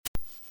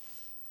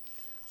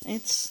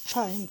It's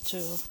time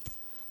to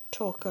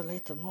talk a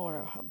little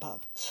more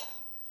about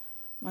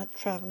my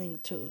traveling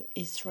to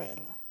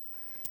Israel.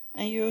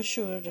 And you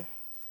should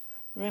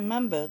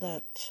remember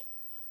that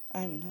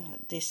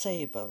I'm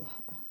disabled,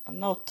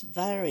 not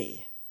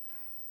very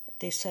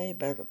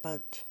disabled,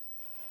 but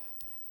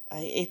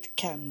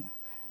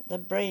the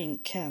brain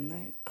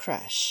can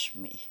crash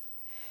me.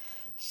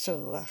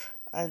 So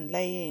I'm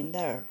laying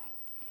there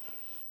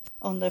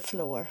on the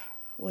floor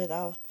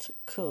without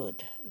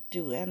could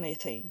do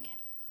anything.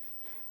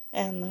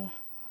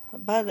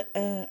 But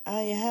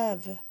I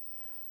have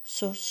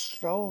so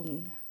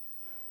strong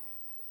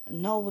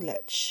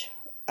knowledge.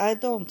 I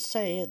don't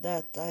say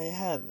that I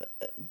have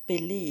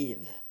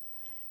believe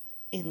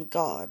in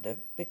God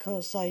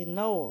because I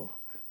know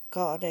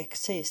God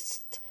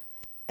exists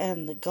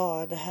and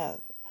God have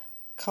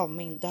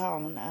coming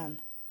down and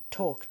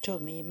talked to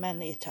me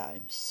many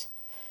times.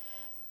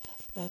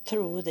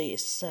 Through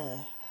this,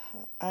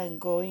 I'm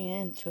going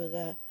into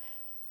the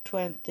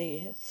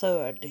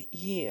 23rd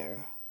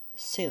year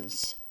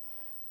since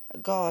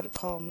God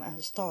come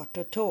and start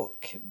to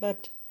talk,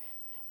 but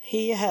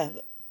He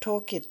have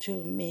talked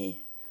to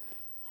me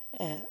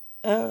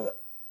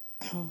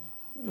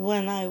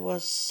when I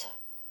was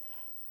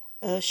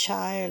a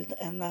child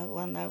and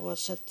when I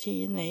was a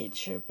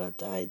teenager,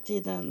 but I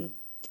didn't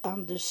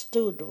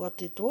understood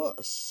what it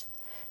was.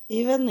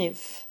 Even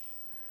if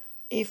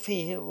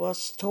he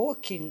was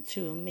talking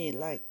to me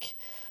like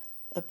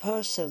a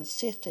person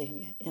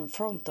sitting in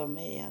front of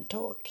me and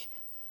talk,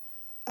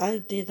 I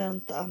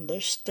didn't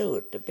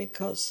understood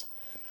because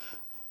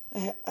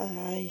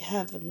I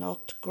have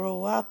not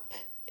grown up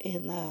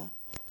in a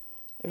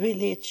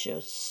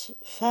religious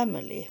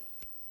family.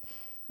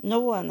 No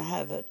one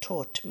have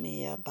taught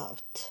me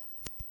about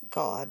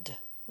God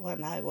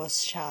when I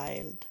was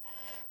child.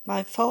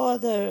 My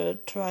father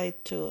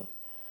tried to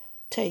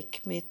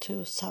take me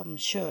to some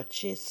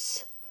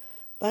churches,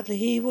 but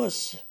he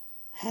was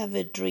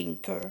heavy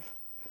drinker,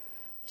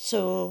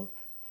 so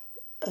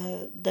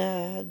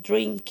the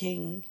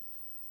drinking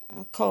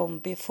come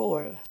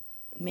before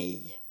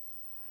me,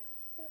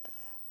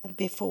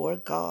 before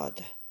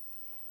God.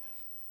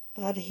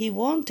 But he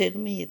wanted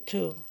me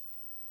to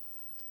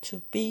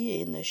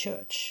be in the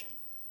church.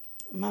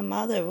 My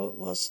mother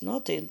was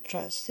not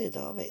interested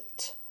of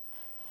it.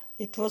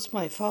 It was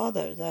my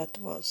father that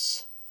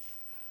was,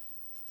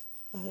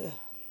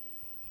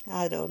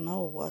 I don't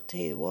know what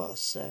he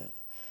was.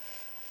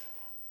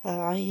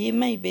 He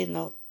maybe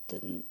not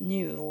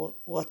knew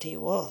what he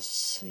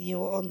was. He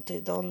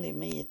wanted only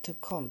me to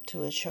come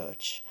to a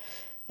church.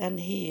 And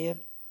he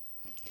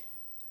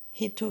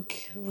took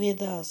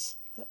with us,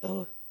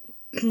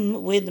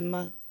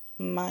 with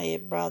my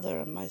brother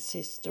and my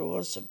sister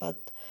also,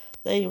 but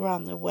they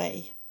ran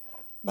away.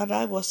 But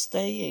I was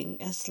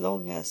staying as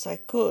long as I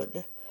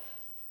could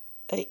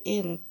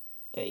in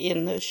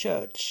the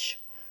church.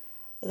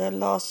 The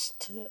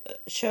last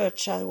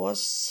church I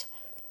was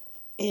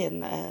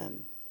in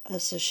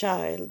as a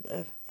child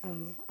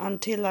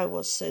until I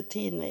was a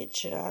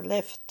teenager. I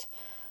left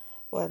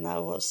when I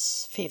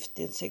was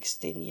 15,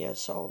 16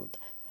 years old.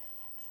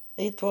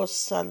 It was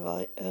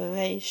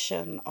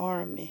Salvation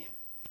Army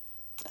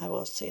I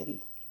was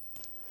in,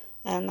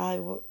 and I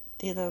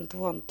didn't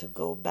want to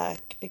go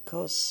back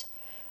because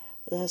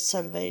the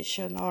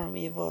Salvation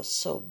Army was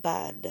so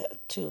bad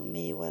to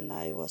me when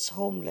I was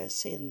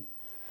homeless in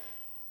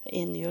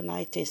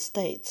United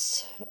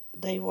States.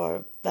 They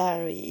were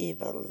very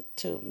evil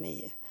to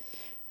me.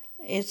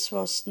 It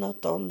was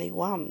not only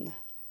one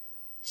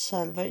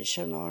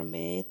Salvation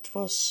Army, it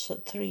was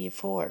 3,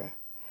 4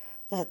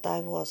 that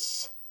I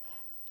was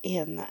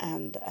in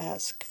and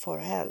asked for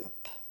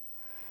help.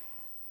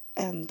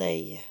 And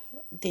they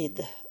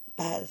did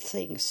bad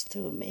things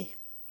to me.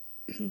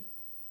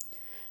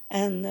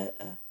 And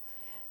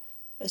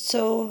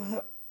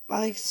so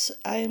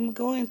I'm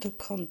going to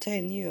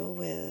continue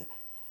with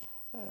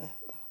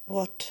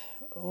what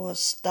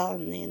was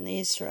done in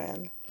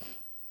Israel.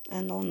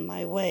 And on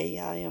my way,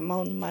 I am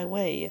on my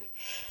way.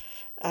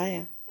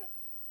 I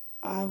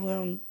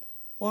will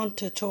want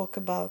to talk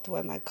about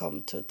when I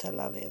come to Tel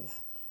Aviv.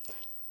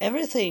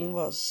 Everything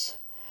was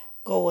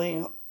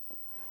going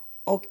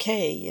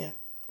okay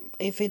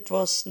if it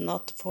was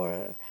not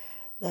for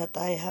that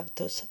I have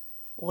to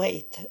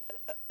wait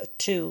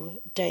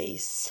 2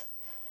 days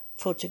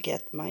to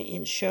get my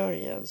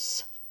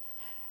insurance.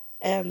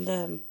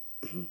 And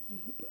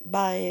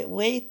by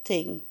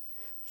waiting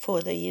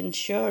for the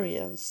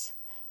insurance,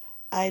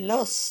 I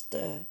lost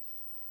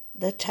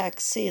the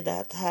taxi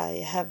that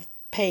I have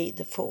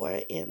paid for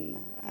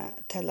in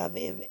Tel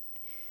Aviv,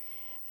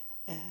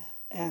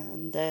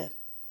 and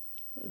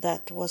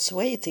that was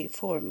waiting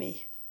for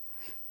me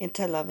in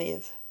Tel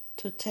Aviv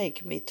to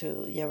take me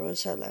to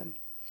Jerusalem.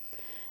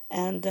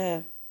 And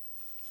I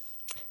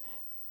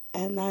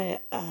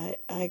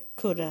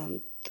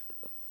couldn't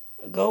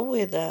go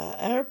with the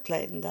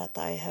airplane that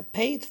I have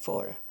paid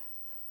for,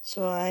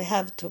 so I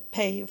have to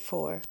pay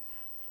for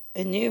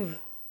a new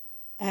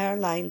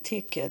airline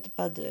ticket,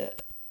 but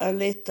a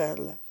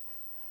little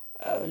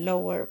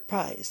lower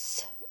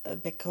price.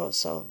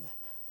 because of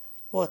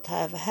what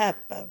have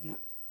happened.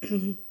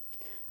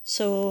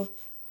 So,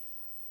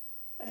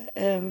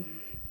 and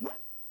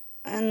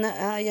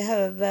I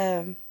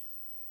have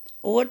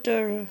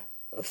ordered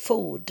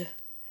food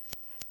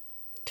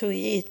to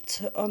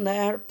eat on the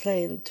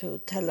airplane to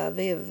Tel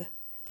Aviv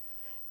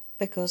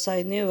because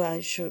I knew I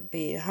should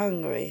be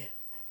hungry.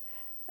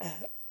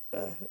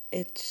 I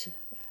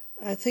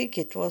think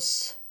it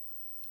was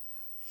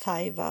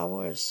 5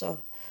 hours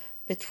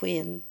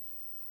between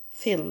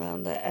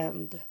Finland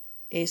and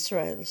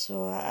Israel,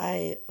 so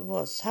I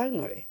was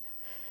hungry.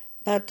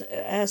 But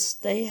as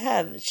they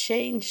have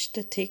changed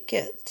the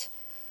ticket,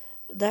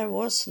 there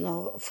was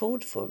no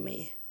food for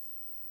me.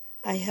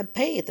 I had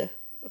paid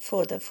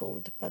for the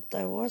food, but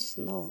there was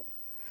no.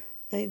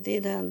 They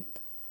didn't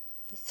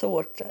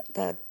thought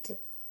that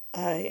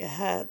I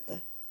had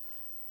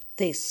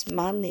this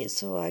money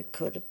so I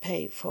could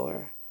pay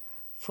for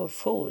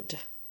food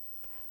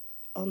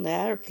on the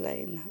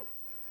airplane.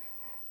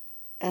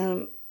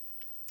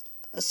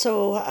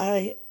 So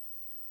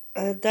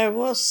there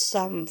was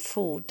some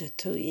food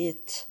to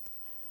eat.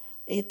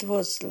 It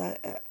was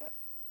like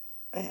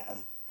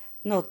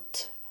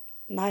not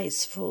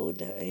nice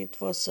food.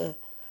 It was a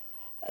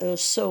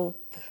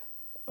soap,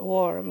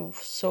 warm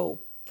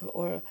soap,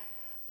 or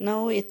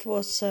no, it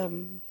was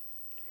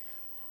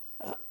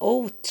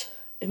oat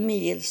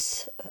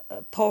meals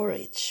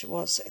porridge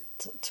was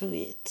it to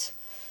eat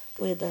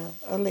with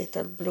a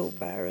little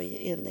blueberry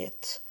in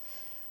it.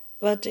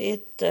 But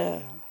it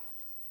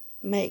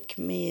make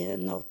me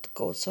not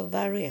go so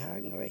very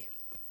hungry.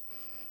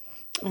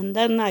 And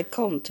then I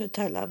come to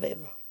Tel Aviv.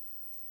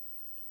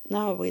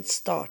 Now it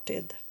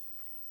started.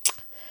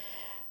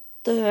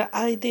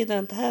 I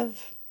didn't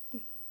have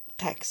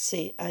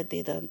taxi, I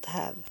didn't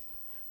have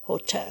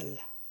hotel.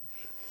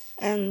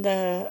 And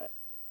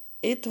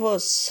it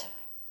was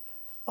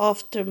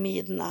after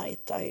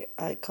midnight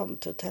I come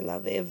to Tel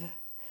Aviv.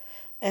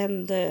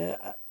 And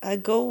I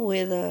go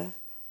with a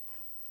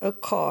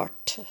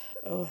cart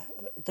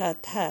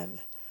that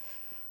have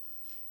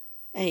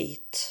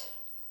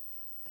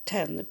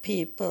 8-10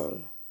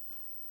 people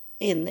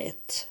in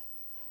it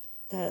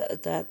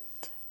that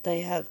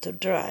they have to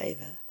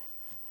drive.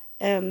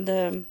 And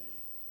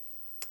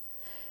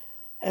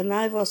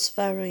I was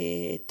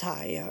very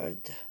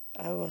tired.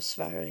 I was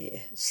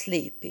very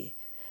sleepy.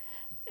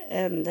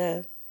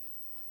 And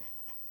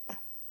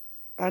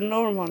I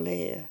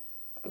normally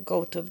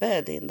go to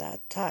bed in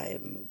that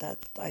time that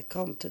I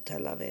come to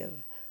Tel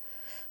Aviv.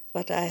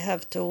 But I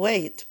have to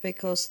wait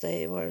because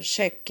they were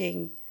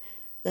checking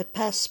the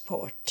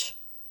passport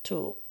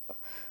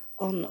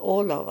on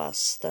all of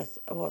us that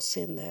was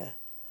in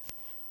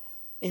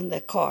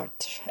the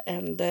cart.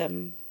 And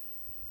then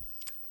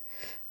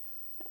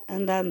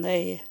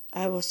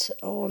I was,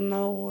 oh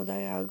no,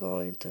 they are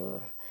going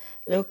to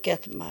look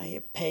at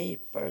my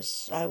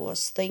papers. I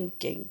was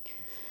thinking,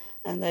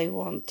 and they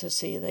want to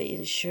see the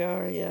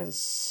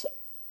insurance,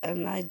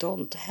 and I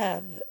don't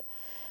have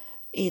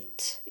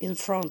it in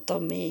front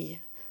of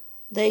me.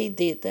 They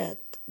did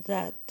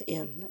that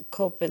in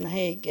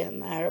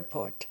Copenhagen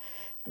airport.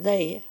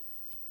 They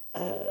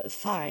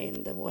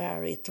find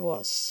where it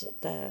was,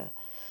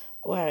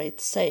 where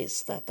it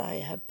says that I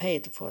have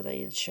paid for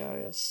the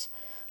insurance.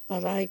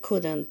 But I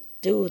couldn't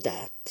do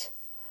that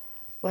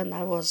when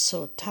I was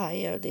so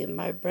tired in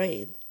my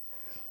brain.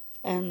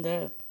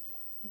 And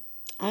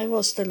I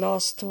was the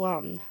last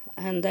one,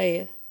 and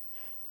they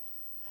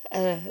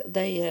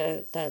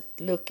that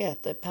look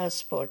at the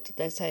passport,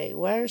 they say,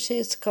 where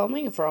she's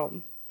coming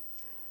from?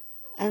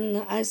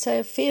 And I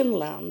say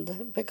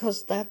Finland,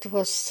 because that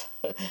was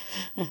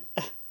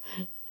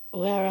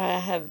where I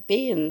have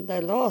been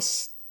the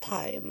last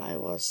time I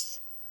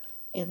was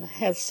in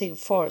Helsinki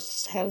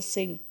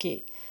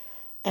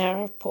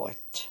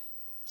airport.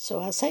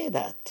 So I say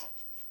that.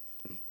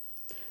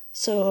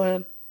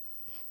 So,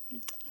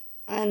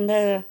 and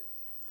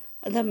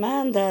the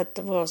man that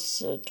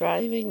was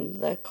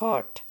driving the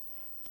cart,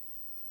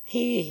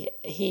 he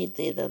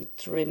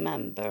didn't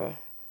remember.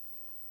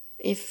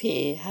 If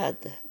he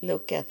had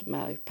looked at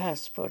my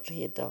passport,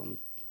 he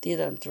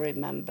didn't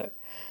remember.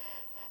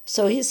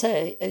 So he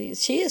said,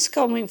 she is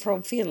coming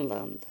from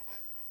Finland.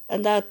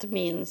 And that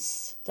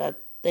means that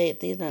they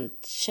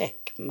didn't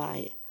check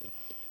my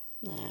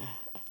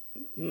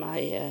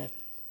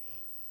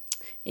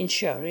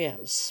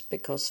insurance,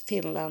 because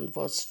Finland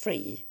was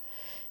free.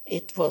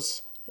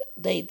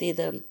 They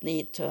didn't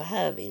need to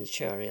have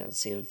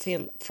insurance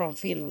from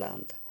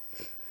Finland.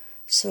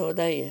 So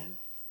they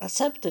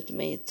accepted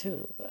me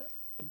to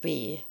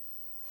be,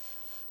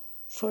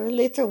 for a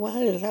little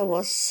while I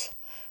was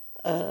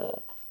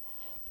a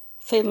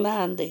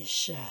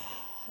Finlandish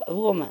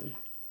woman,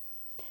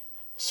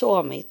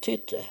 Suomi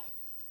tyttö.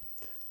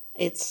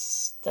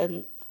 It's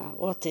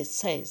what it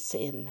says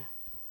in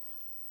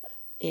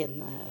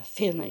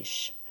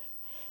Finnish.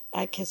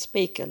 I can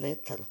speak a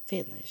little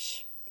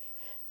Finnish.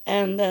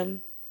 And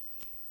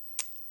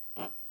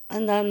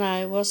then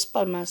I was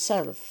by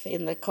myself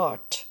in the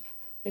cart,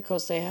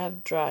 because they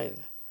have drive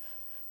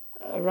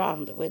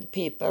around with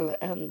people.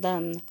 And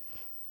then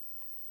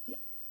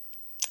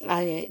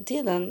I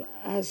didn't,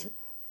 as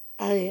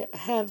I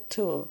have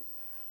to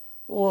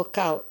walk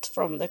out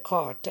from the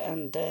cart,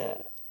 and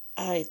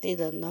I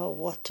didn't know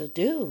what to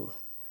do.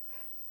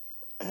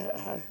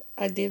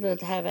 I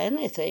didn't have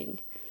anything.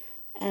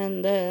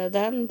 And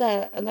then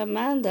the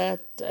man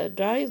that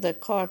drive the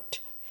cart,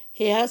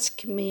 he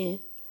asked me,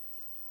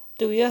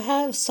 "Do you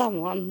have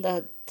someone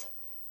that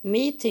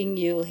meeting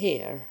you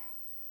here?"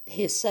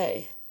 He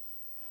say.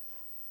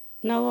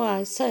 No,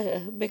 I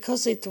say,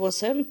 because it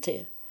was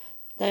empty.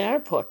 The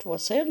airport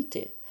was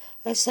empty.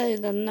 I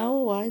said,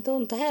 no, I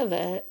don't have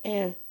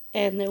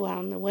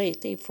anyone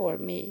waiting for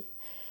me,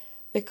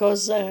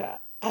 because I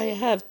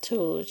have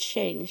to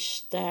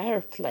change the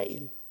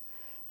airplane,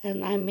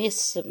 and I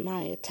miss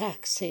my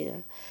taxi,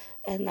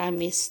 and I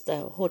miss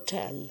the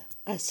hotel.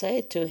 I say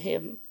to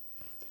him,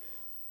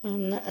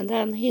 and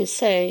then he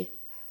say,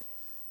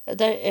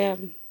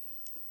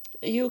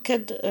 you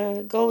could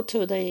go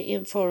to the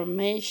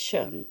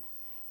information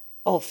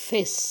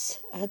office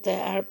at the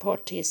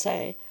airport. He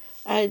say,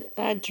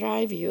 I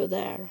drive you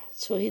there.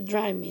 So he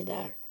drive me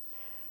there,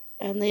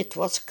 and it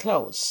was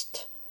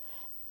closed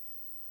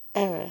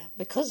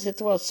because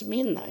it was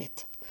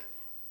midnight,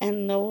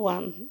 and no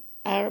one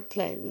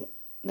airplane.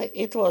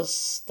 It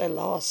was the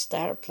last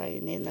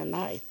airplane in the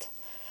night,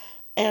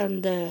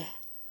 and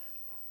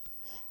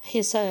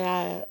he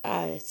said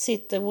I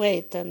sit and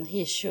wait, and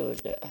he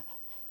should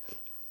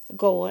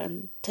go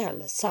and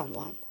tell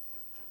someone.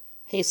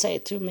 He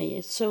said to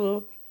me,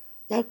 so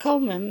there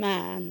come a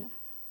man,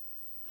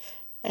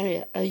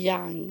 a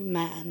young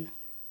man,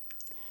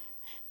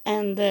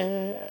 and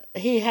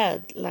he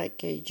had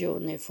like a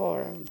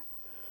uniform.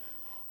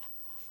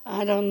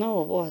 I don't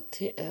know what,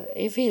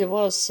 if he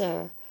was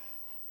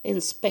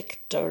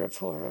inspector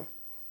for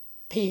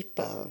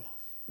people,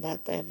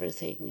 that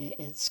everything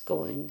is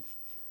going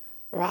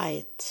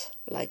right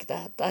like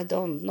that. I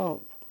don't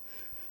know.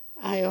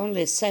 I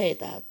only say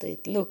that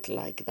it looked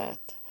like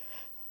that.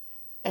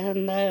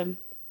 And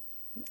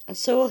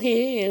so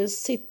he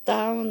sit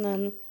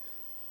down,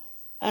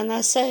 and I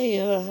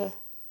say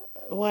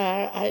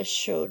where I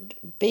should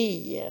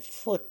be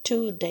for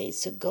 2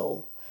 days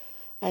ago.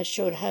 I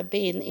should have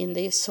been in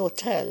this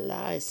hotel,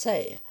 I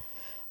say.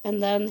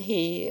 And then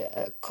he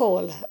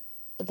called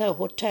the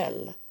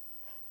hotel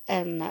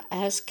and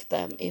asked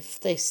them if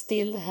they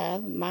still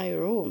have my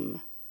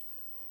room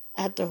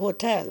at the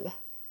hotel.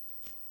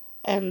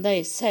 And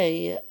they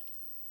say,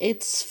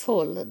 it's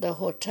full, the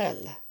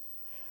hotel.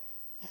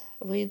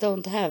 We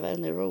don't have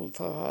any room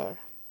for her.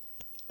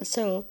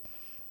 So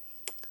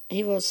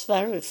he was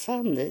very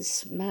fun,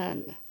 this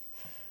man.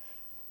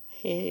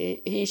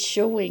 He's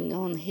showing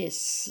on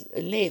his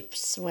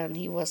lips when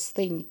he was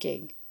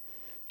thinking.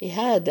 He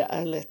had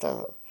a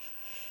little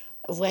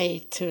way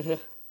to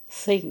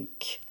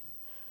think,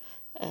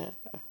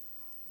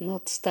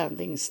 not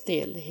standing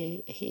still.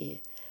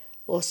 He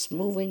was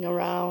moving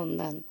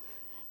around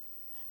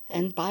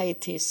and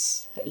bite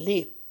his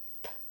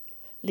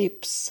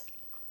lips.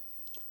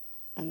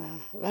 And a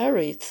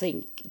very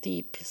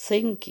deep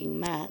thinking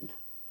man.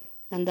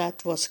 And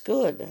that was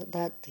good,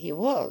 that he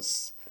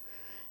was.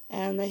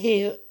 And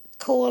he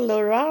called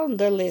around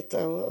a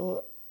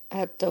little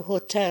at the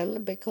hotel,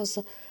 because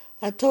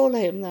I told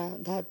him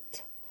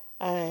that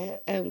I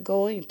am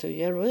going to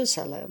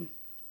Jerusalem.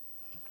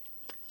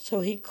 So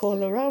he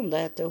called around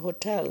at the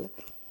hotel,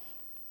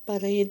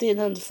 but he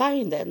didn't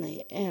find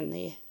any.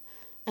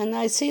 And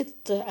I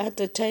sit at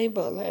the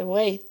table and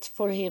wait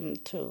for him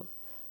to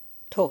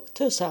talk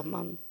to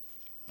someone.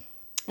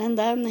 And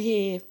then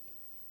he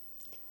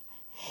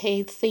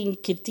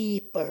think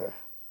deeper,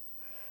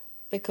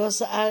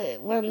 because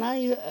when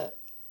I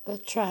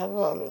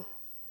travel,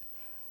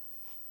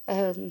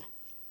 and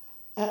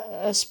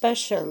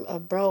especially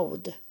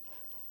abroad,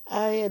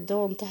 I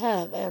don't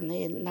have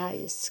any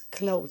nice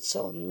clothes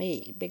on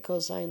me,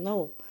 because I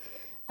know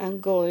I'm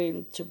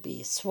going to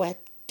be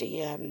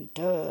sweaty and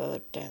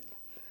dirt, and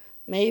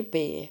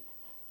maybe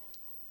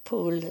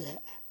pull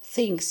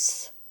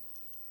things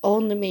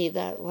on me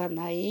that when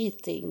I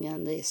eating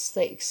and these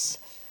things.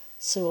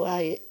 So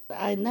I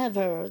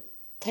never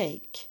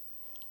take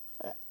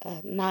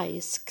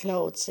nice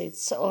clothes.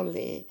 It's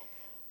only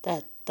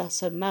that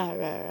doesn't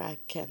matter. I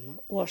can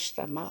wash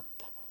them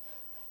up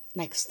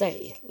next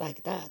day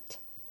like that.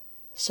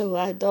 So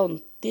I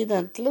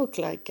didn't look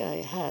like I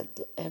had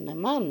any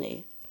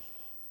money.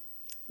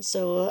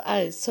 So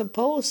I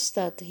suppose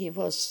that he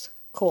was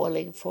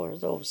calling for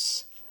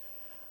those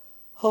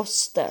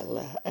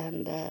hostel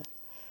and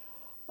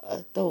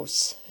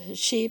those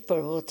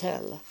cheaper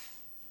hotel.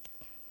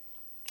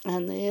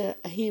 And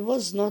he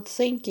was not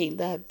thinking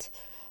that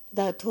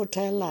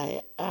hotel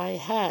I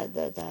had,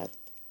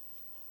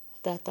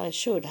 that I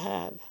should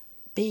have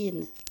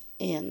been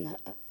in,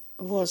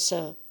 was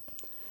a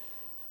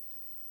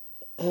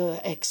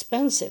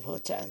expensive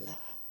hotel.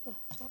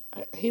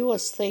 He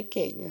was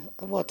thinking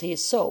what he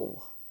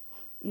saw,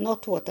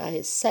 not what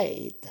I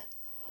said.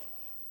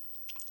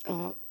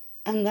 And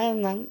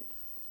then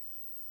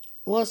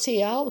was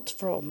he out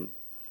from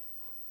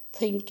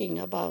thinking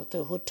about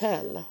the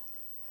hotel?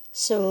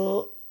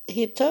 So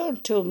he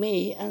turned to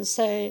me and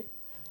said,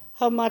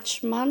 "How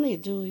much money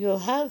do you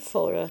have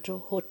for a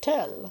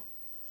hotel?"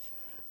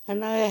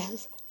 And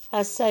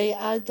I say,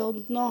 "I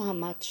don't know how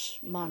much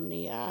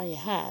money I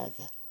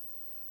have."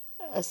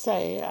 I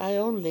say, "I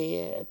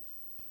only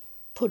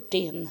put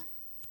in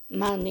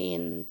money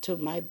into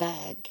my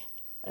bag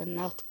and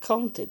not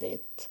counted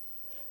it."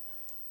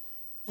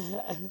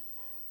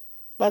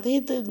 But he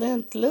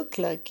didn't look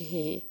like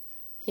he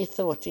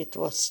thought it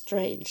was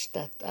strange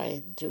that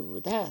I do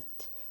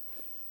that.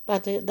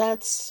 But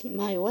that's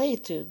my way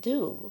to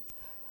do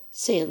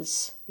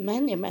since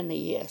many, many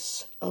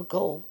years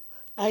ago.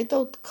 I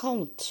don't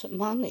count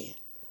money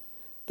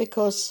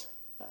because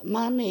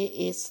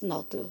money is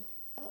not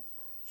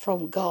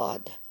from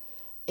God.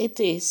 It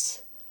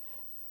is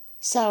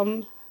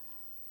some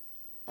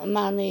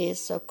money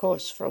is of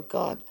course from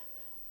God,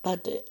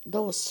 but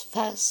those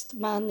fast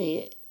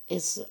money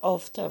is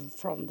often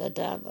from the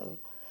devil.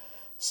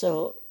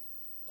 So,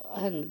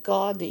 and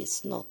God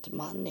is not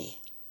money.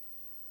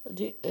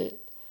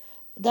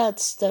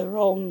 That's the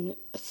wrong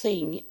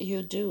thing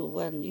you do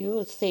when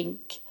you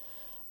think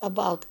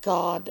about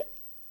God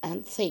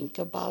and think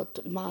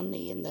about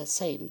money in the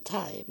same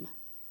time.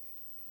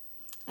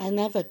 I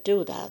never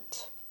do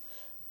that.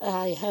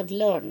 I have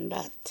learned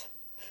that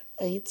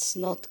it's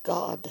not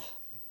God.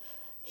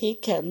 He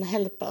can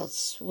help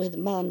us with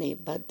money,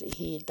 but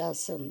he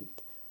doesn't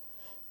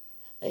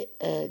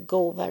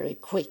go very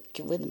quick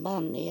with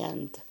money.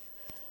 And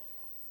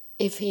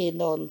if he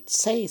don't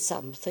say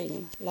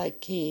something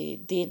like he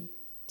did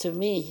to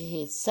me,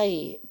 he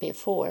say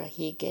before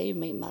he gave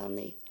me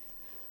money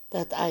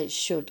that I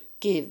should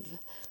give.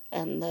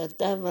 And the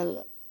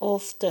devil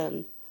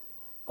often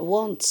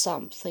wants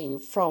something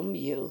from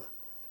you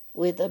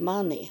with the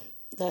money,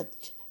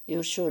 that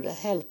you should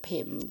help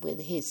him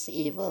with his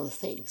evil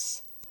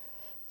things.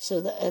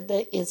 So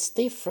it's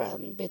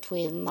different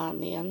between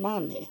money and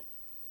money.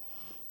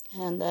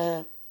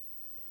 And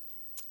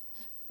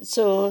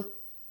so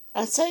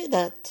I say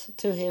that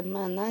to him,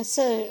 and I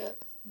say,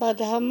 "But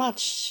how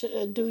much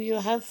do you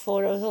have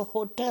for a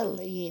hotel?"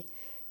 He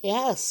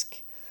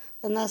asked.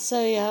 And I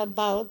say,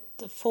 "About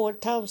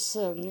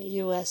 4,000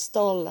 US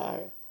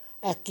dollar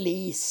at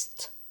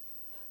least.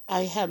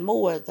 I have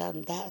more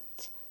than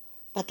that,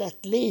 but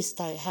at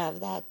least I have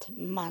that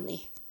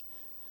money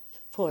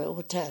for a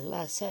hotel,"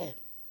 I say.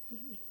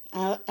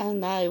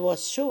 And I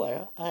was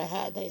sure I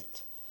had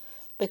it,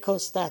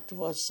 because that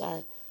was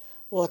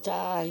what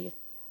I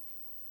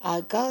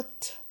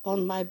got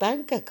on my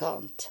bank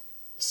account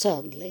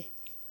suddenly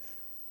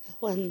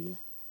when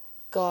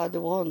God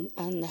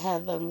and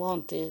heaven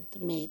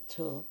wanted me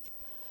to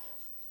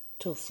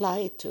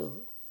fly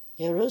to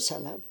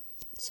Jerusalem.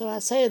 So I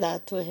say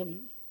that to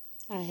him.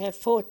 I have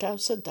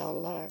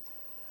 $4,000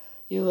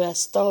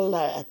 US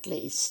dollar at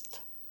least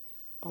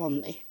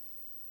on me.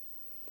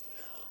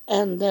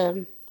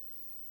 And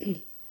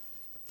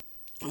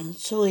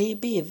so he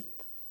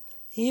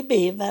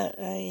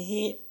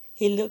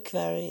looked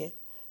very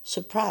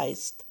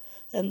surprised,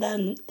 and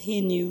then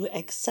he knew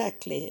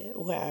exactly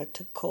where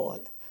to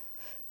call,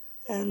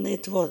 and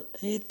it was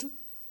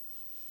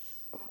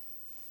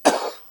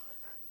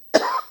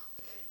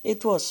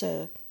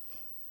a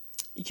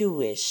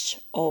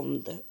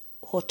Jewish-owned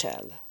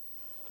hotel,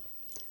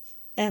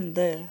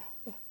 and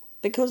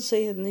because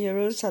in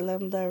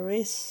Jerusalem there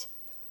is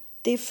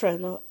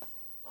different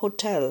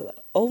hotel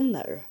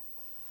owner.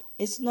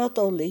 It's not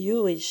only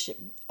Jewish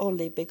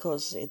only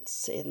because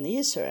it's in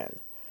Israel.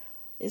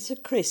 It's a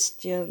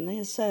Christian,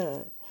 it's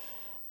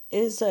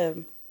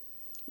a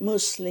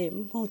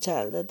Muslim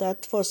hotel.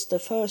 That was the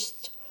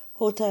first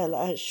hotel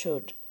I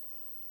should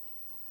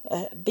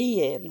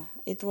be in.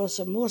 It was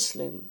a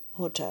Muslim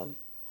hotel.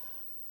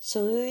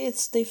 So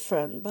it's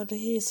different, but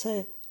he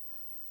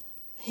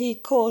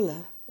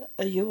called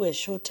a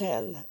Jewish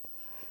hotel.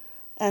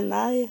 And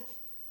I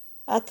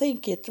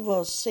think it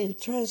was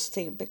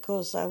interesting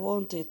because I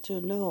wanted to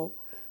know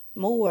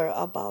more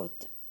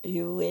about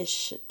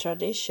Jewish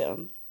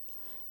tradition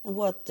and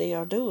what they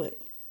are doing.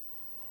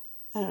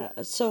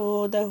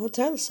 So the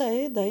hotel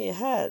said they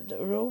had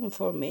room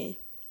for me.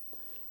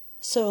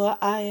 So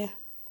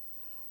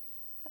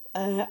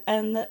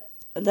and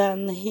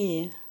then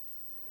he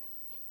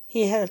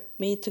helped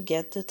me to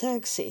get a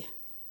taxi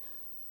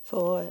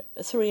for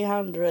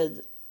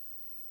 300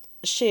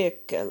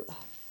 shekel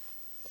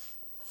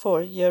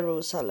for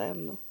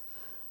Jerusalem.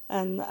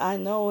 And I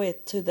know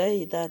it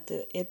today that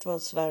it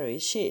was very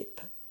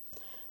cheap.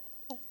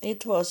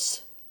 It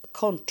was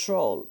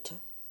controlled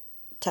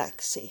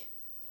taxi.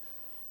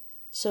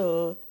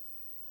 So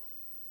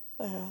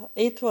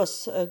it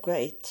was a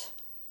great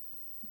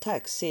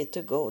taxi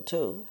to go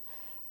to.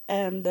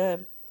 And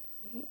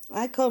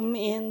I come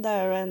in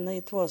there and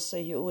it was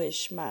a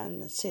Jewish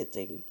man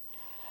sitting.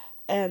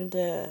 And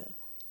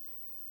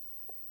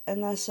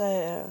I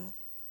say,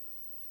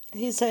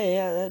 he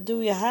say,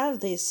 "Do you have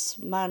this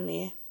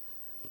money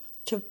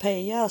to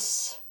pay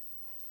us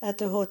at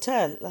the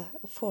hotel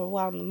for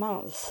 1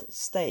 month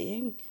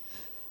staying?"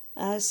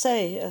 I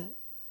say,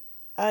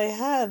 "I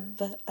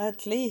have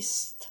at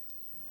least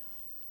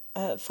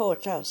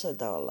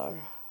 $4,000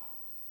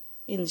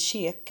 in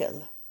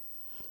shekel.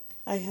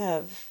 I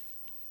have.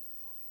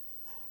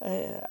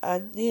 I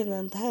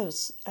didn't have.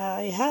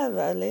 I have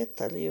a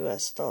little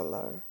US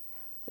dollar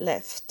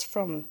left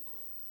from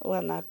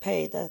when I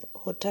paid at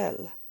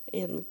hotel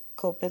in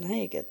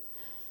Copenhagen.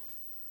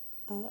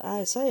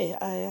 I say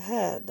I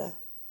had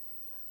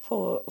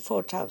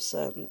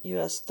 4,000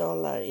 US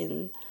dollar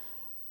in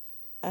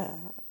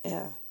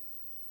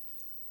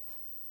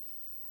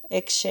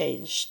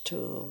exchange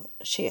to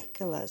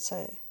shekel, I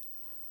say.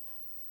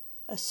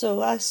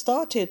 So I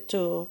started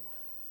to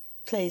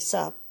place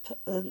up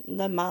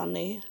the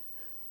money,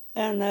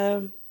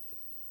 and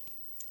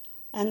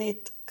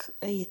it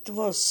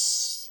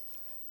was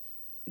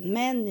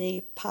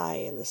many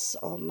piles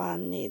of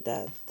money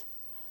that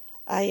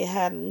I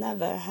have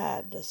never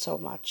had so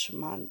much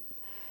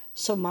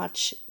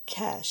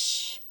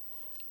cash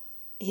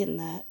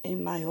in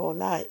my whole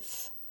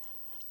life,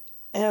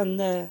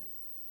 and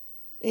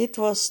it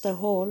was the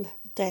whole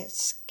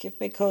desk,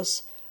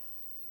 because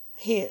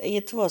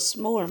it was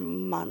more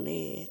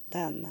money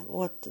than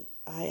what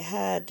I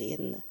had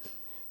in.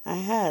 I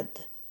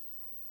had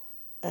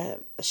a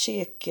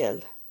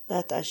shekel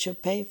that I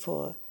should pay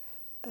for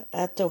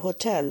at the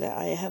hotel.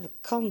 I have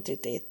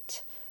counted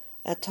it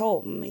at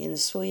home in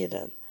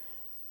Sweden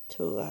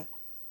to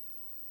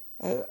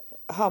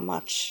how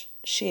much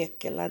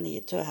shekel I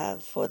need to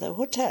have for the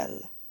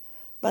hotel.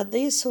 But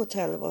this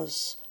hotel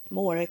was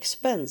more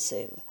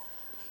expensive.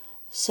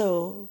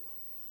 So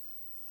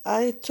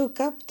I took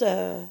up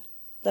the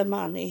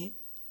money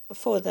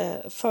for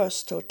the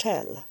first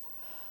hotel.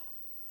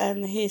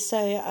 And he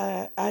say,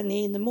 I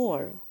need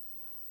more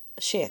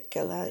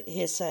shekel.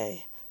 He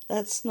say,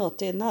 that's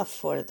not enough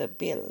for the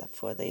bill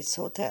for this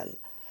hotel.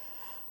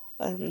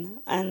 And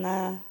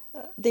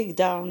dig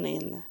down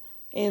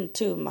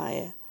into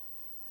my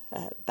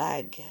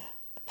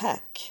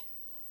backpack,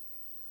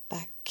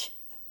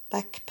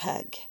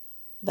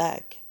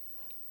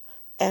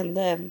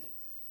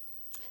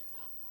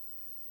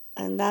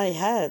 and I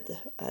had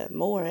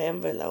more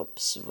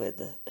envelopes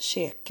with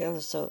shekel,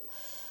 so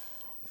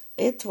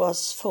it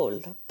was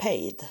full,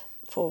 paid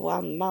for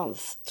 1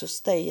 month to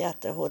stay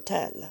at the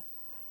hotel,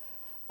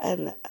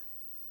 and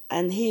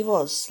he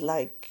was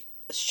like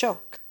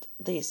shocked,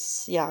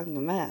 this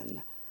young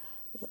man,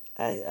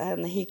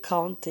 and he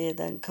counted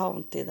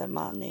the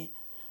money,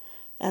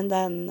 and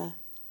then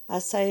I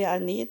say I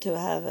need to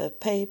have a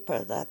paper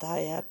that I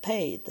have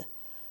paid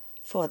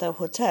for the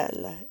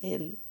hotel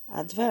in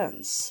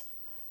advance.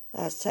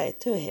 I say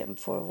to him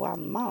for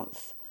 1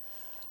 month,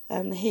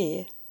 and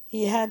he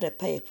had a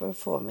paper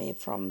for me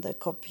from the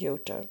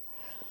computer,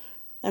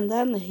 and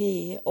then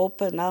he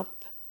opened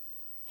up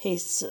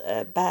his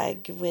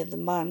bag with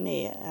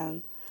money,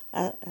 and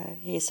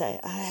he said,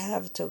 I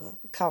have to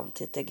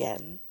count it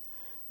again,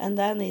 and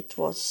then it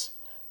was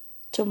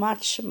too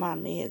much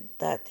money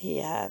that he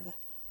have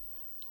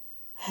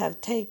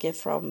taken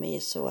from me,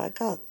 so I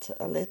got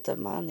a little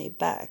money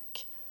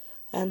back,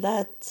 and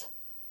that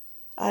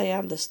I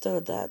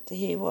understood that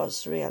he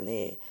was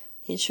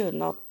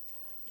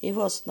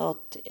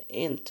not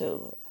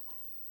into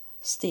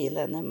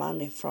stealing the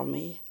money from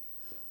me,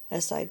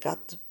 as I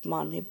got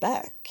money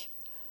back.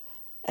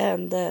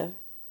 And and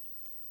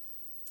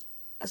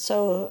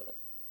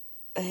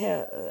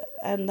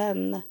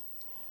then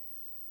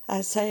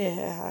I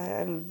say I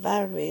am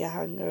very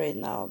hungry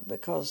now,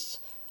 because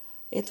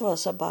it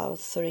was about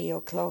 3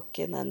 o'clock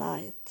in the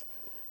night.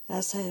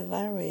 I say,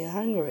 very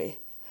hungry.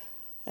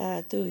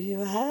 Do you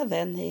have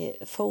any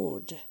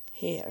food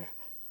here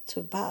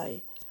to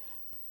buy?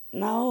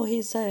 No,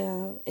 he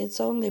said, it's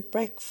only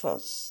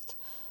breakfast,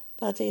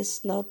 but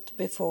it's not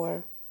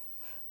before,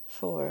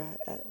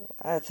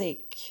 I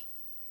think,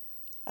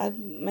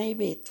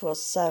 maybe it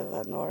was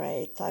 7 or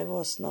 8. I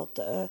was not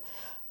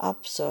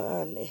up so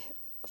early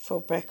for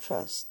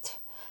breakfast.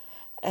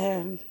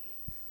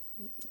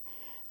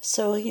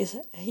 So he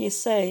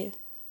say,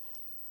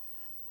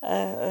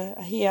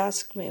 he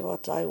asked me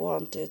what I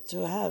wanted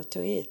to have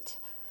to eat.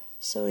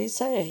 So he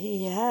said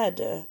he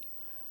had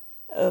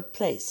a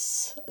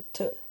place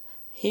to.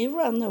 He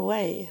ran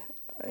away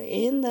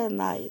in the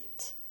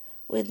night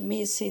with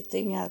me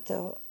sitting at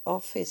the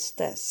office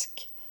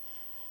desk,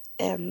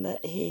 and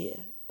he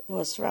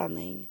was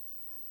running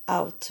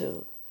out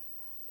to,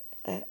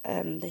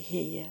 and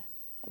he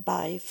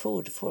buy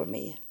food for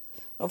me.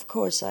 Of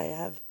course, I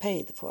have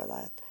paid for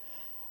that,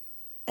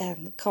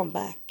 and come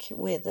back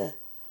with a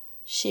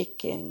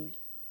chicken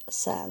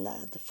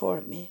salad for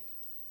me.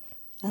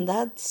 And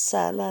that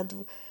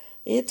salad,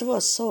 it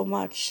was so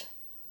much,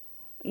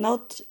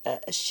 not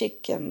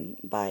chicken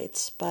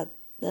bites, but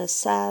the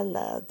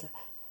salad,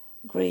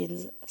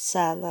 green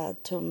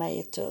salad,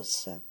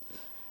 tomatoes,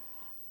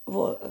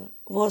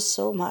 was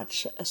so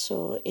much,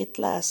 so it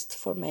lasted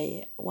for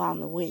me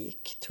 1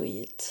 week to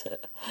eat.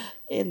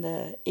 In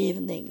the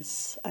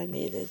evenings I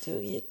needed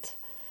to eat.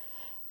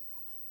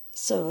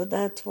 So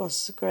that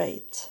was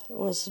great. It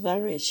was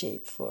very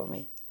cheap for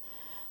me.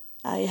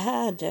 I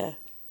had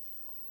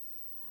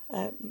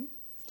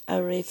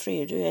a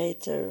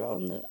refrigerator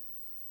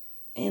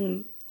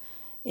in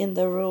in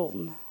the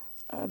room,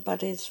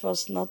 but it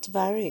was not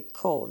very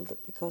cold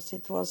because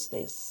it was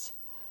this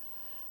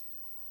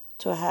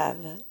to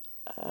have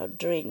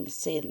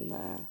drinks in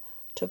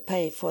to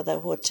pay for the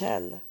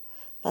hotel,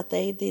 but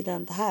they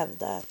didn't have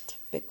that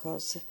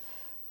because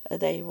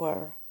they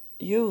were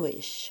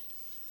Jewish.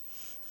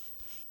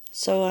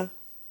 So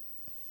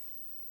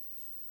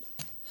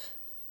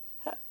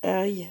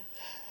yeah.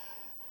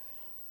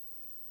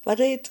 But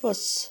it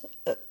was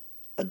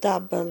a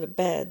double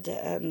bed,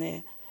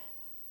 and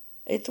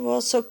it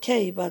was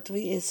okay, but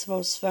it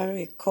was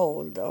very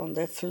cold on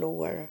the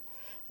floor,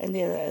 and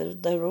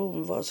the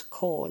room was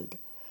cold.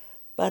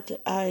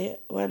 But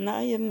when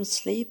I am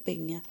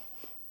sleeping,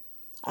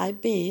 I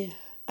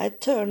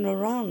turn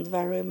around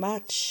very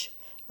much.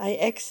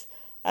 I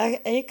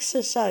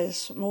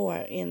exercise more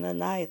in the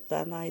night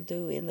than I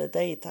do in the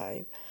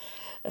daytime.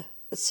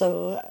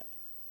 So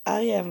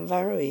I am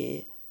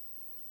very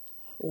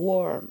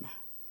warm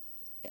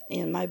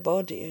in my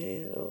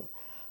body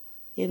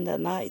in the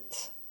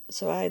night,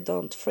 so I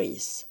don't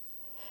freeze.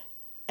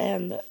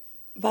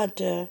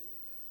 But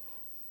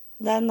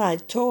then I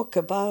talk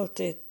about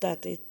it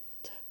that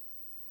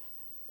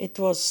it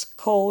was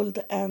cold,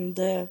 and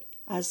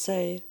I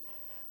say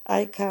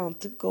I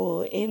can't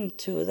go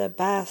into the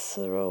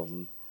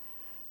bathroom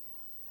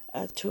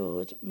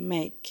to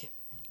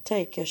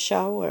take a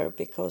shower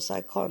because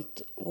I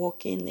can't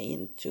walk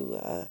into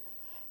a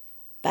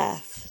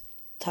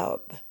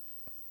bathtub.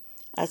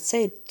 I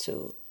said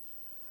to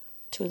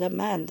the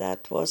man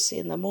that was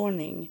in the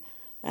morning,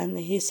 and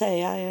he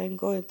say I am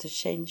going to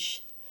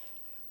change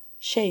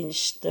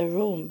the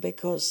room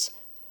because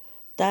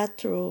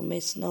that room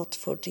is not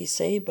for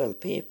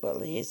disabled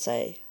people, he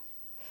say.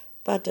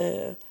 But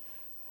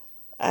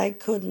I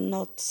could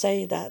not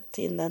say that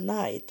in the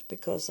night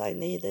because I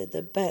needed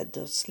a bed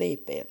to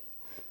sleep in.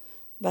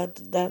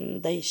 But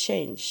then they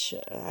changed.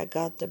 I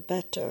got a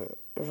better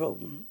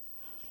room,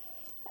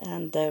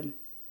 and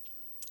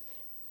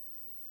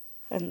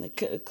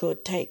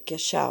could take a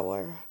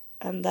shower.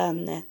 And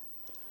then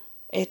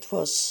it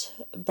was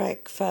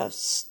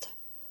breakfast,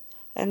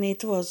 and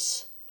it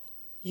was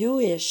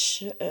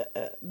Jewish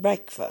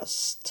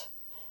breakfast.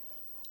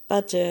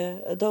 But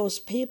those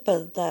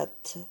people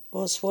that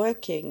was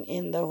working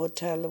in the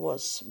hotel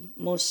was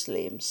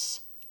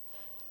Muslims.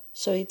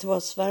 So it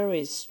was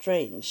very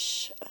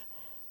strange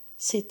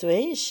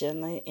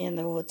situation in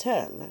the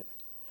hotel.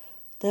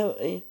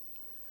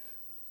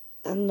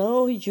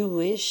 No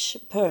Jewish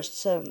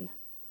person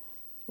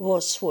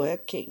was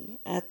working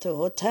at the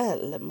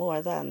hotel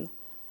more than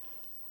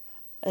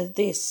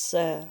this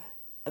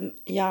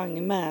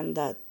young man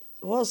that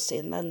was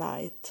in the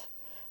night.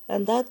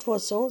 And that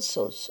was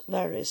also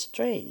very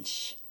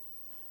strange,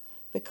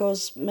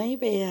 because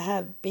maybe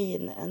have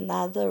been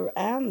another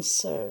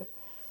answer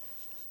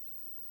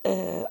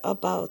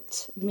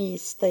about me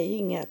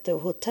staying at the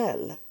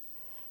hotel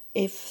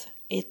if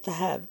it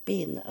have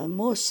been a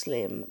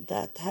Muslim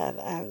that have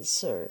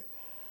answered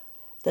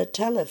the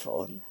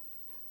telephone.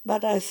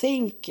 But I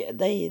think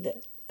they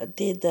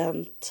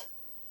didn't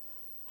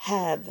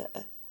have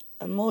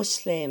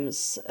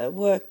Muslims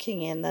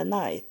working in the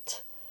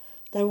night.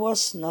 There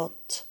was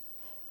not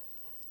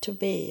to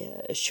be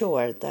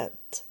sure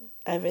that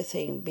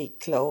everything be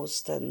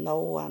closed and no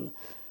one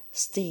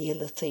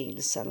steal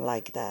things and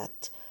like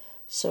that.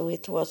 So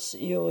it was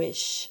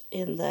Jewish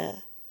in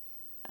the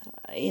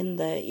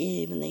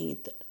evening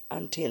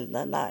until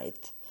the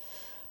night.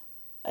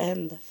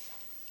 And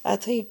I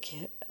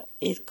think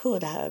it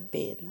could have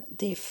been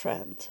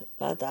different,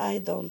 but I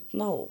don't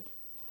know.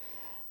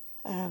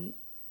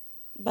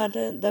 But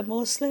the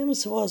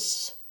Muslims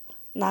was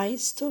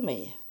nice to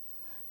me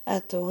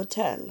at the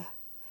hotel.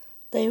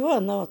 They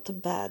were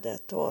not bad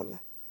at all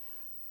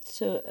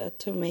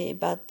to me,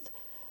 but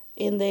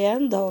in the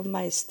end of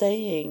my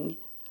staying,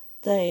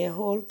 the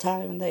whole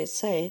time they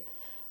say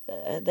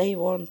they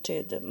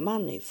wanted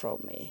money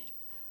from me.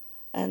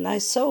 And I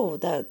saw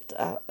that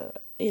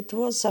it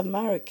was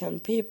American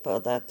people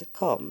that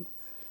come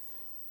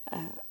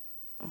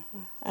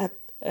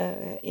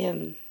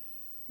in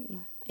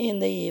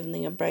the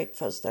evening and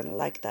breakfast and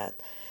like that.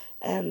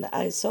 And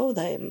I saw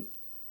them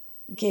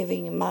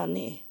giving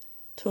money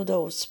to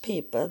those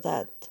people,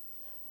 that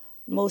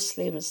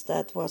Muslims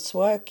that was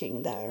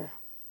working there.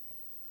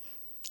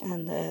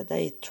 And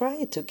they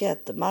tried to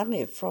get the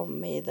money from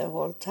me the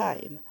whole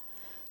time.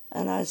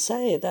 And I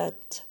say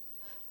that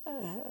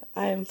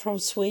I'm from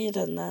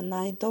Sweden and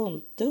I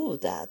don't do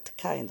that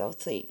kind of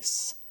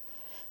things,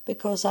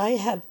 because I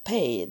have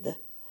paid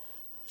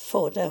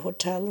for the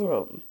hotel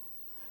room,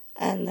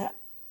 and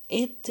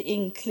it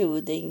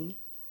including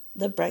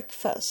the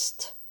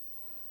breakfast.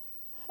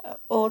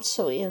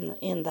 Also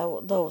in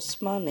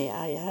those money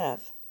I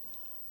have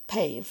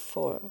paid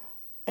for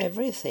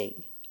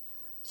everything.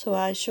 So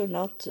I should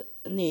not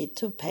need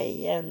to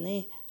pay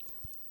any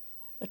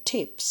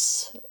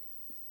tips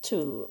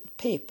to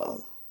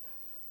people.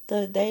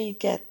 They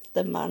get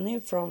the money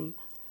from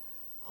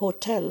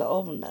hotel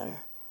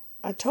owner.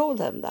 I told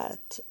them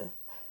that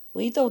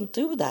we don't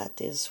do that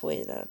in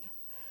Sweden.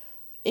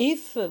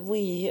 if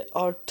we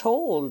are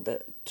told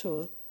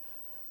to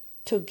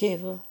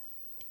give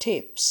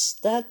tips,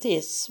 that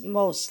is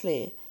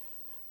mostly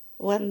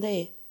when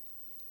they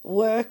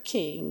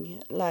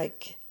working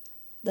like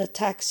the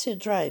taxi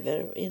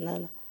driver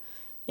in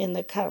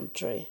a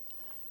country.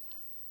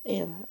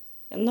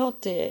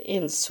 Not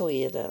in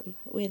Sweden,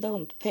 we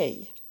don't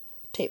pay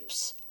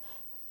tips,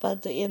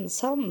 but in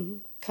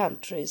some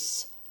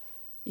countries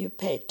you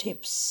pay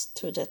tips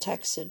to the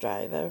taxi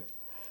driver,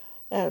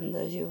 and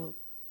you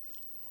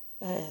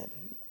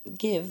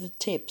give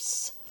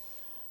tips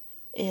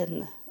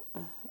in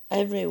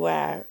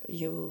everywhere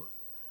you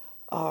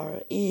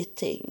are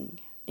eating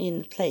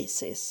in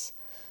places.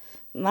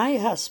 My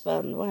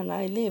husband, when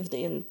I lived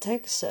in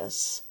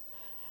Texas,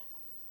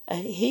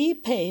 he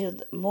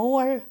paid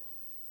more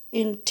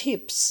in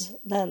tips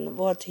than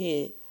what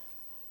he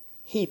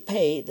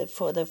paid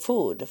for the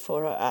food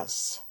for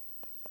us.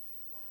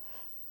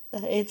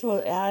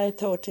 I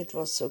thought it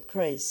was so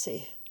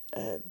crazy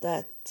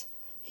that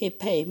he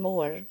paid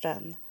more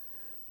than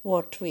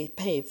what we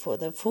pay for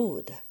the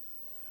food.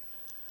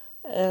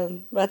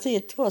 But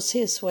it was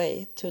his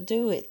way to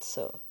do it,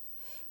 so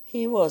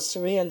he was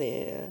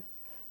really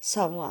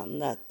someone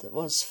that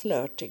was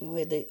flirting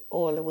with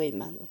all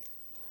women.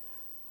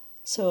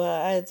 So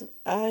I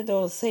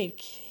don't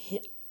think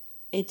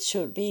it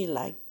should be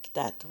like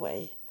that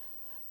way.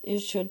 You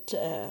should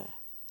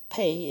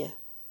pay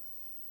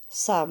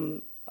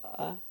some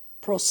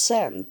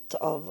percent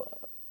of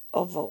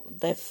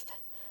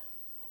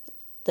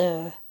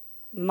the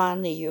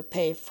money you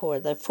pay for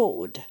the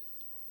food,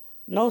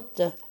 not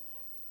the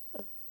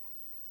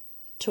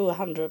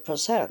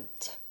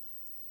 200%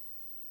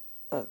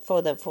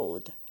 for the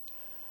food.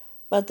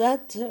 But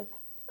that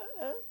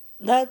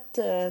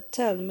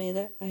tell me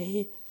that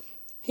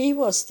he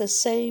was the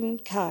same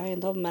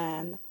kind of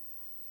man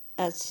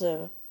as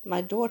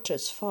my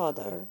daughter's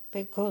father,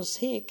 because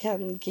he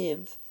can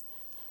give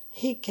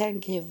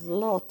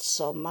lots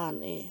of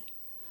money,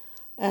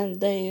 and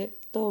they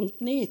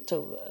don't need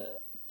to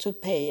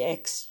pay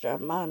extra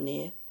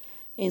money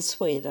in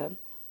Sweden,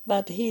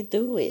 but he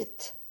do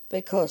it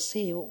because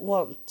he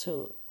want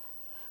to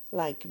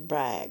like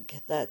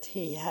brag that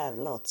he have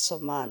lots of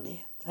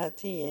money, that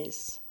he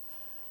is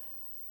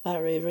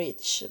very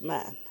rich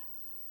man.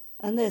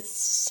 And it's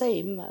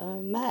same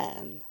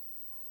man,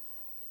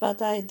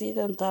 but I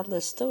didn't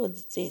understood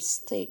these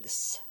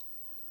things.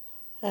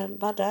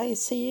 But I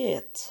see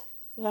it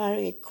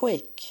very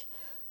quick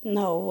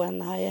now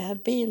when I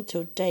have been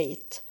to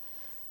date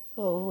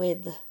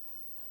with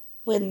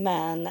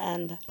men,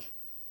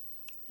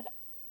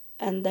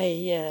 and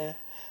they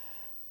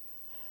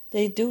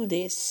do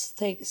these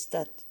things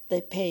that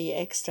they pay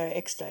extra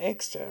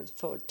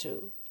for,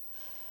 to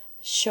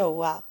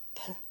show up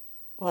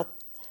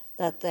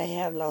that they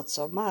have lots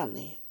of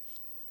money.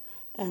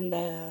 And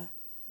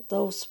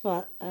those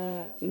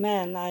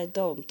men I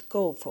don't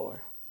go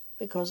for,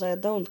 because I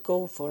don't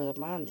go for the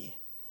money,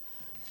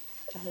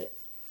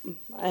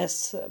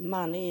 as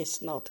money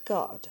is not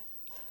God.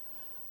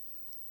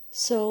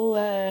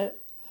 So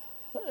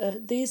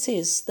this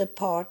is the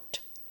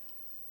part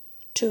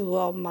 2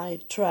 of my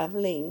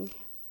traveling.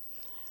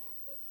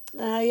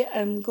 I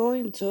am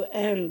going to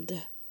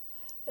end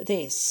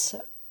this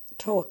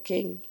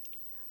talking.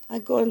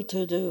 I'm going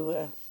to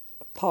do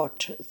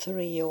part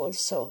 3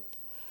 also,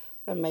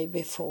 or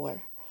maybe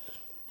 4.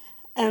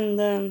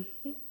 And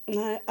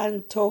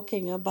I'm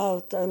talking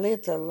about a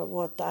little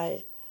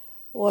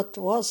what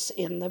was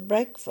in the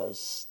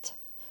breakfast.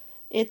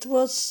 It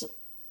was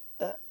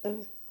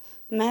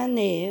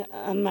many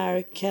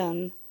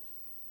American,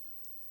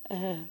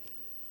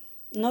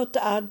 not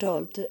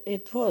adult,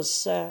 it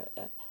was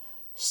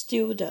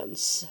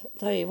students.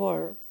 They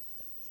were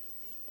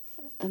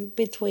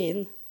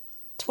between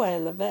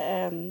 12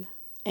 and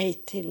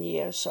 18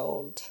 years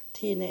old,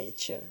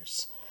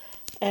 teenagers.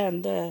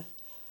 And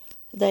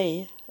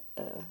they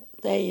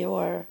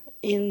were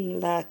in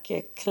like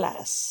a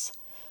class,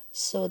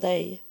 so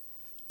they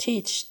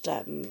teach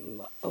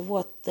them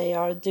what they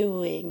are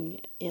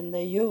doing in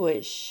the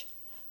Jewish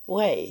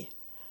way.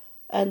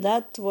 And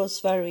that was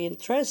very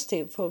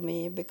interesting for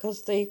me,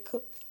 because they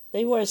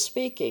were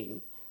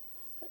speaking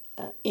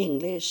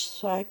English,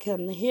 so I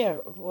can hear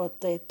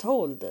what they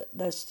told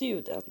the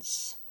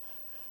students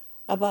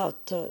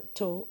about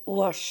to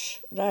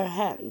wash their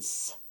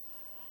hands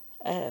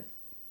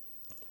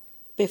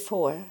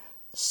before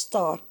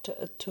start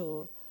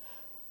to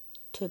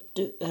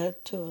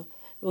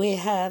we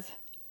have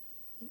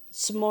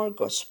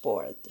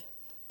smorgasbord,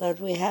 that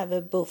we have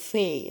a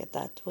buffet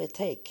that we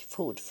take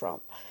food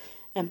from,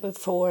 and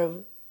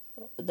before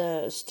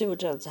the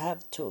students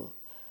have to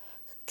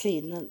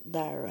clean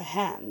their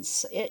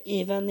hands,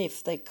 even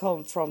if they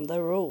come from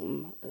the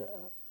room.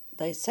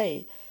 They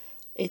say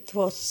it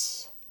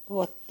was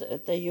what the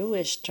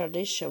Jewish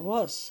tradition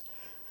was.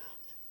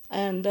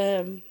 And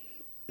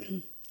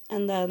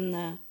and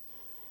then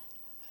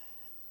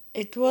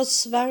it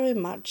was very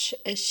much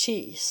a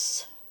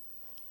cheese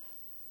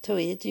to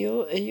eat.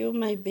 You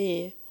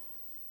maybe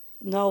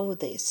know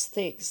these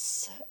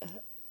things.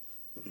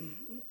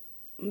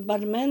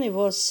 but many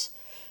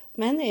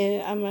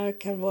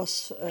American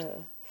was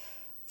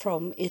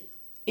from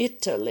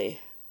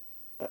Italy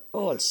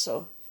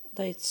also.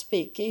 They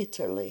speak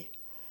Italy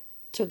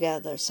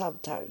together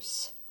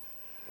sometimes.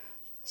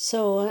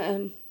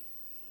 So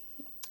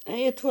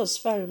it was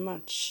very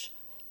much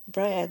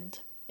bread.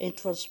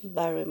 It was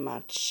very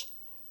much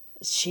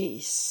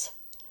cheese.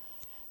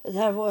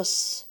 There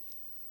was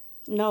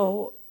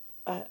no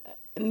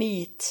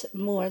meat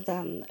more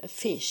than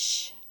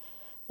fish.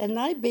 And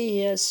I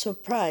be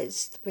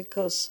surprised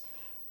because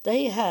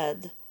they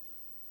had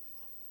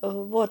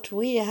what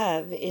we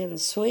have in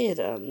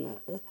Sweden,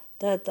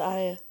 that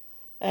I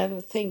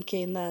am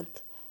thinking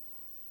that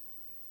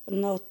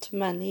not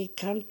many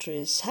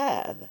countries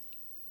have.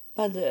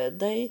 But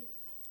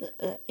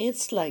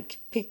it's like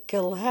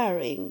pickle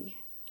herring,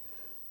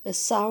 a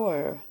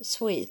sour,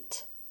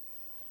 sweet,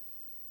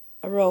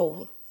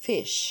 raw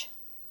fish.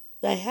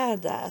 They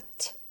had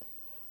that,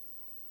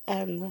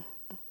 and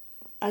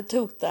I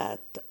took that,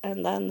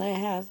 and then they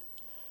have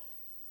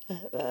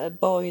a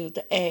boiled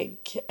egg,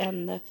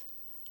 and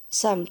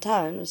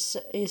sometimes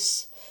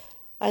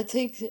I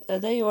think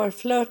they were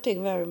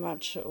flirting very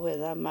much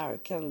with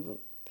American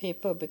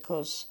people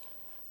because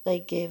they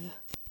give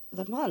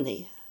the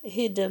money,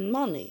 hidden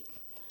money.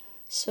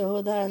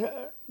 So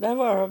there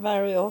were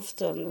very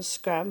often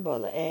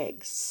scrambled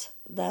eggs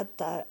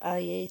that I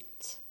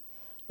eat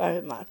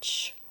very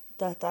much,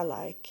 that I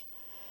like.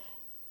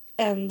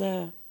 And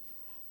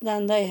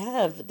then they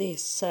have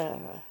this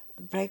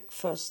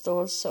breakfast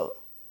also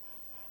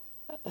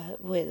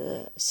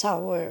with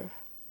sour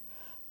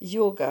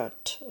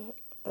yogurt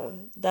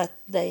that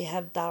they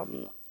have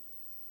done,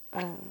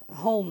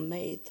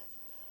 homemade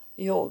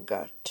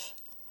yogurt,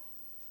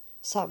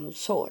 some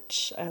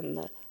sorts,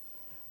 and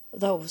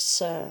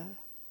those I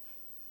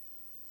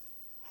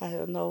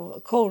don't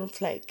know,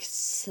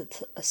 cornflakes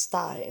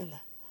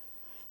style.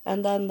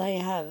 And then they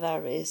have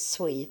very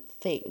sweet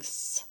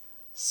things,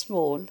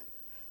 small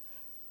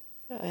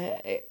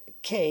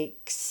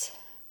cakes.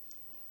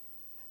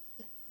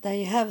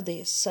 They have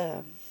these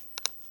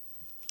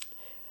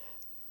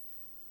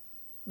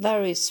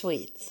very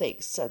sweet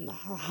things and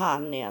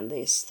honey and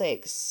these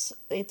things.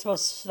 It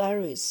was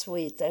very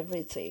sweet,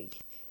 everything.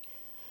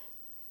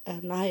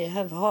 And I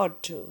have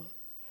hard to.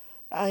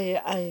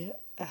 I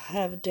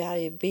have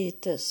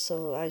diabetes,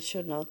 so I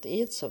should not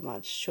eat so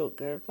much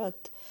sugar,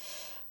 but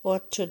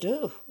what to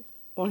do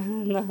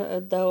when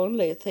the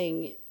only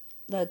thing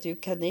that you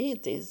can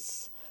eat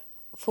is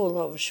full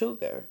of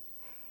sugar?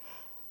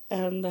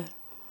 And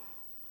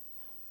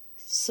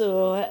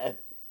so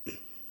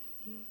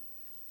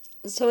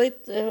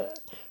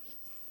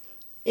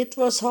it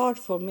was hard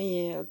for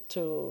me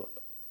to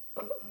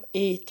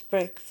eat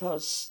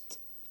breakfast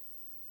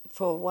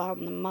for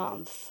 1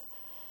 month,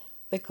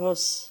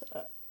 because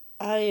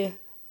I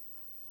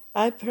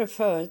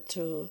prefer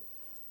to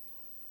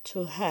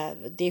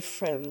have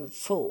different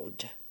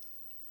food.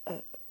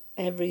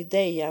 Every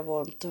day I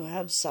want to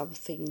have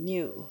something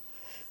new,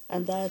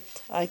 and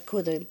that I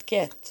couldn't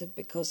get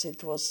because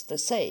it was the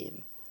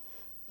same.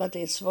 But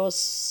it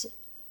was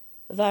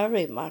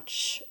very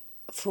much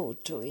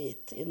food to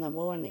eat in the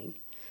morning,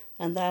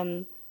 and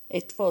then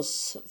it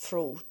was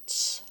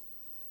fruits,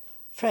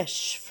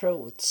 fresh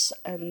fruits,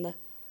 and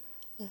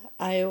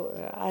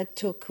I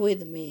took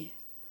with me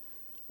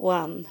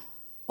one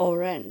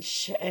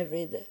orange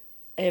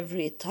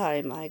every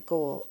time I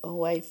go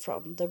away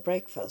from the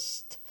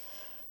breakfast,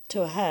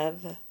 to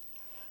have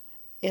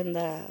in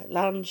the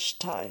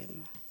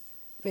lunchtime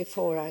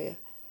before I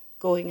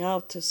going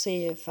out to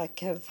see if I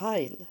can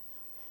find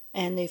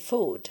any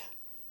food.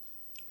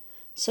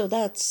 So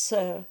that's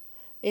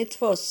it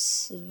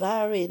was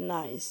very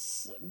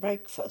nice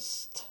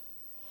breakfast,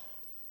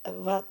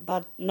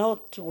 but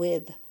not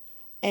with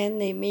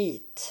any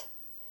meat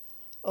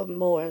or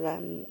more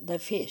than the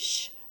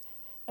fish.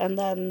 And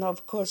then,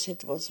 of course,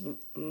 it was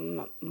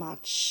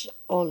much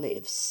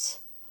olives,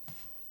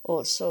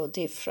 also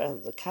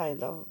different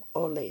kind of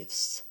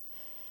olives.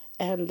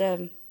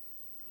 And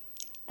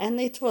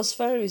it was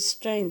very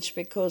strange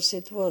because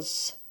it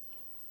was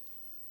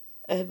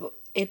a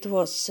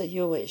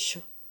Jewish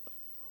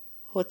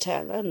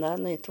hotel, and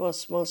then it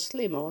was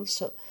Muslim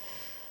also.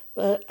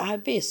 But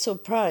I'd be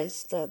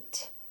surprised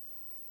that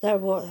there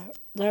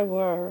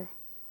were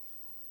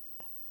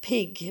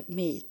pig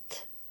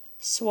meat,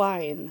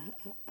 swine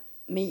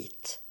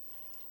meat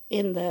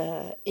in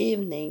the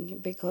evening,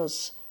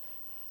 because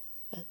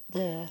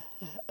the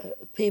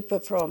people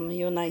from the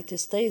United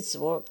States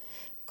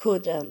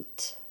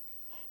couldn't.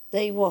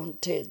 They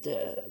wanted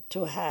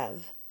to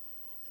have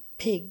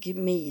pig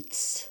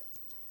meats,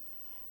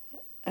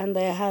 and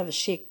they have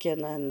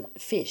chicken and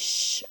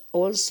fish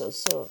also.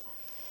 So,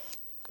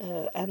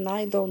 and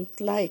I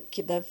don't like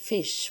the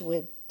fish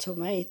with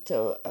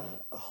tomato,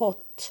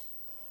 hot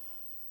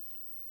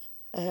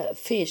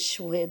fish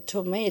with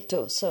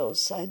tomato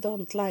sauce. I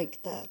don't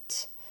like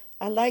that.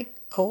 I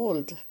like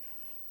cold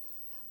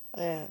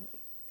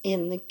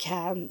in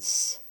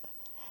cans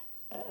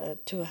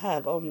to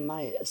have on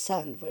my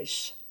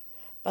sandwich,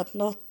 but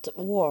not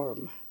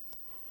warm.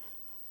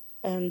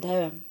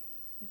 and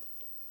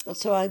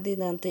so I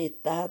didn't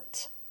eat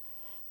that,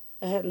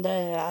 and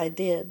I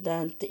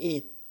don't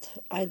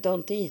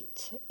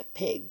eat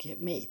pig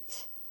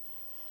meat.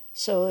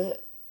 So,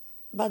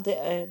 but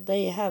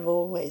they have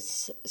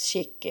always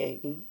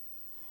chicken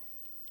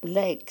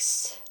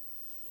legs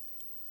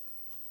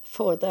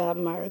for the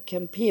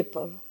American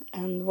people,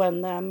 and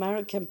when the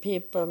American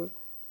people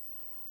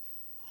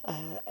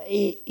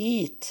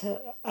eat,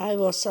 I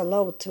was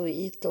allowed to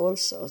eat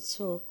also.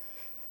 So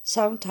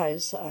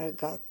sometimes I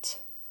got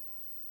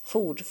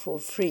food for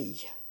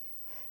free,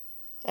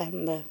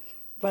 and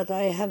but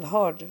I have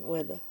hard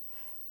with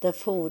the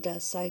food,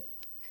 as I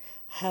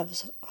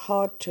have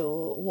hard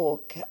to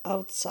walk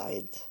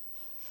outside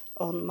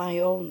on my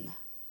own.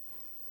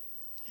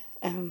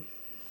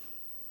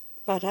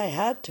 But I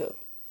had to.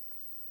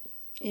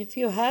 If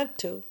you have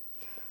to,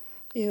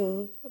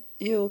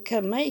 you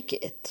can make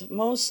it.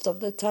 Most of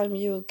the time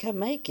you can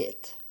make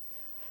it.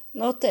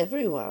 Not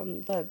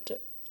everyone,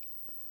 but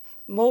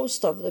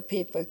most of the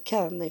people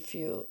can if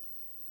you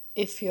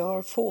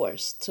are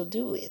forced to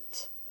do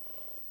it.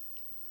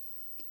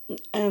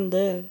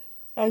 And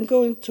I'm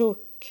going to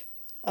talk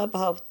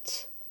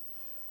about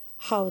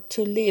how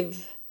to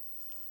live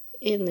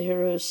in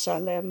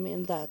Jerusalem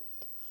in that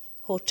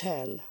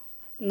hotel.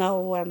 Now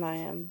when I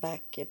am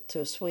back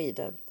to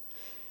Sweden,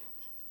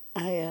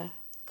 I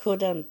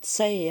couldn't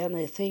say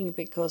anything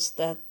because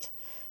that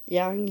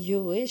young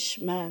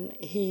Jewish man,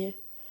 he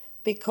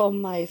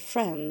became my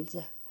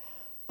friend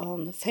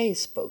on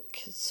Facebook.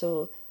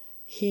 So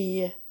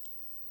he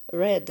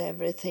read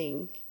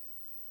everything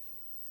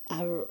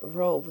I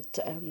wrote,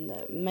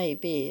 and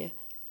maybe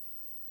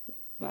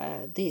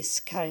this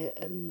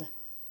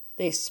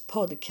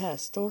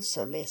podcast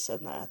also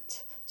listen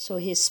at. So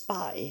he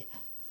spy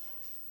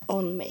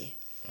on me.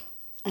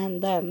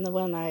 And then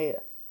when I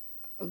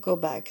go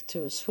back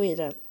to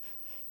Sweden,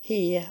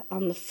 he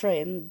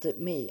unfriended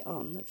me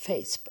on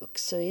Facebook.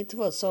 So it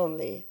was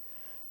only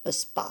a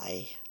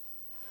spy.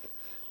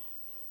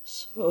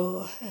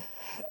 So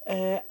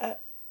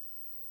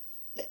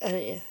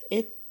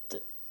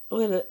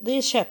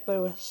this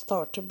chapter will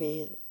start to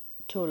be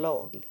too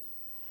long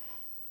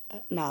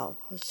now,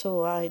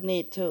 so I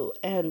need to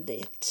end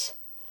it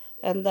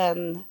and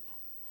then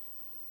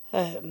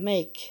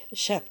make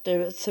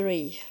chapter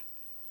 3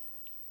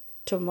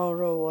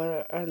 tomorrow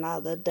or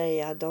another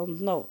day. I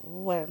don't know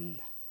when.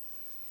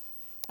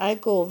 I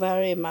go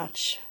very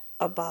much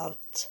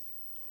about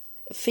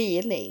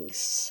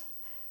feelings,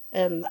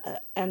 and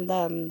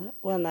then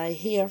when I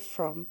hear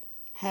from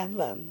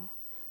heaven,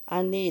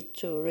 I need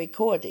to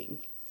recording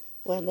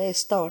when they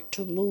start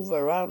to move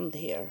around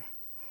here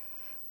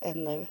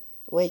and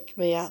wake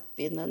me up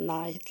in the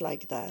night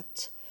like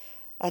that.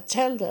 I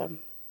tell them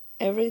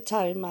every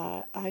time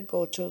I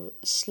go to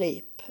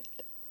sleep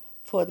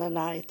for the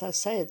night, I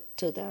say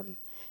to them,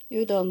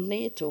 you don't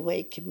need to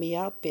wake me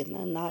up in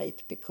the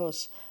night,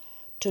 because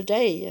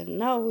today and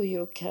now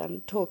you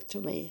can talk to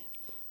me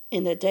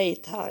in the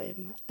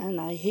daytime and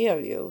I hear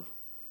you.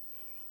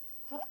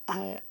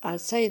 I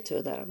say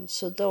to them,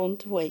 so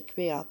don't wake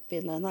me up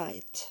in the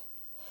night.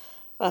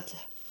 But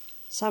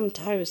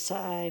sometimes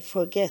I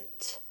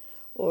forget,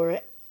 or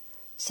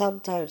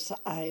sometimes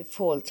I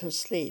fall to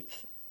sleep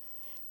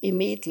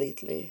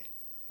immediately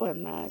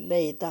when I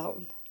lay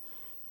down.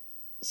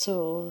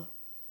 So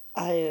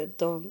I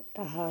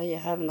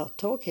have not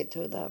talking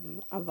to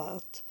them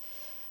about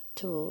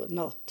to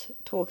not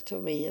talk to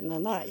me in the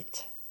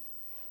night.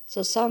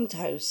 So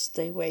sometimes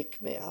they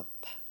wake me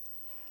up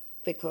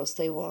because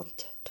they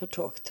want to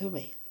talk to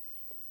me.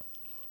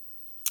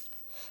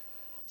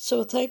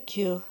 So thank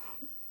you,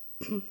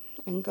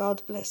 and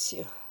God bless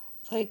you.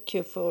 Thank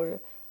you for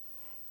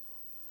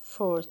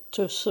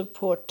to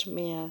support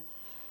me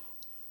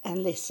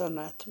and listen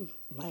at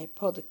my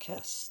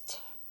podcast.